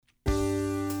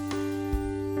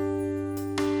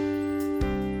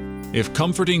If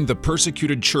comforting the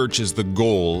persecuted church is the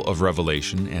goal of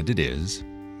Revelation, and it is,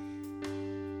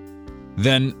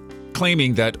 then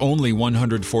claiming that only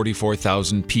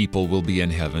 144,000 people will be in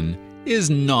heaven is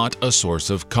not a source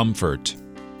of comfort,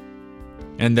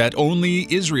 and that only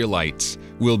Israelites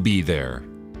will be there,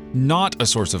 not a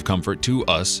source of comfort to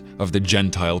us of the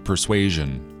Gentile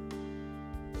persuasion.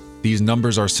 These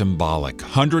numbers are symbolic.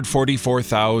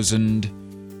 144,000,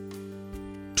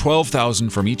 12,000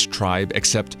 from each tribe,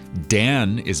 except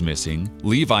Dan is missing.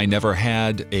 Levi never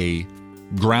had a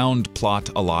ground plot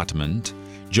allotment.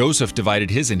 Joseph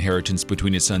divided his inheritance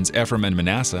between his sons Ephraim and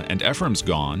Manasseh, and Ephraim's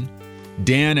gone.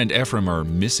 Dan and Ephraim are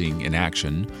missing in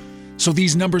action. So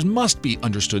these numbers must be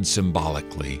understood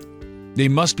symbolically. They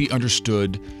must be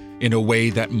understood in a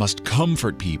way that must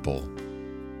comfort people.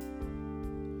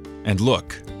 And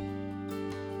look,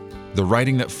 the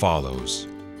writing that follows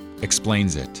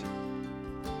explains it.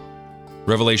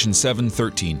 Revelation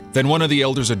 7:13. Then one of the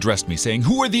elders addressed me, saying,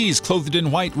 "Who are these clothed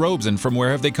in white robes, and from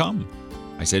where have they come?"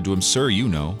 I said to him, "Sir, you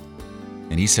know."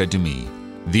 And he said to me,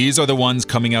 "These are the ones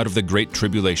coming out of the great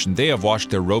tribulation. They have washed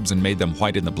their robes and made them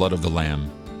white in the blood of the Lamb."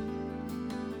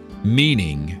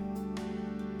 Meaning,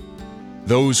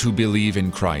 those who believe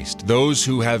in Christ, those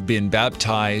who have been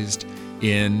baptized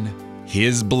in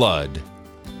His blood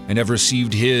and have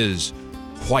received His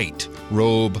white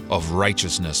robe of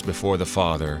righteousness before the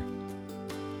Father,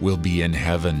 will be in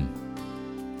heaven.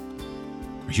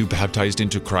 Are you baptized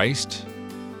into Christ?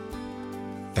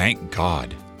 Thank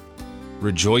God.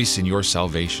 Rejoice in your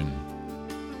salvation.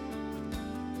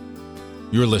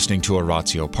 You're listening to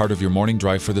Oratio, part of your morning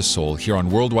drive for the soul, here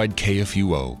on Worldwide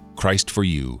KFUO. Christ for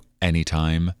you,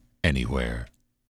 anytime, anywhere.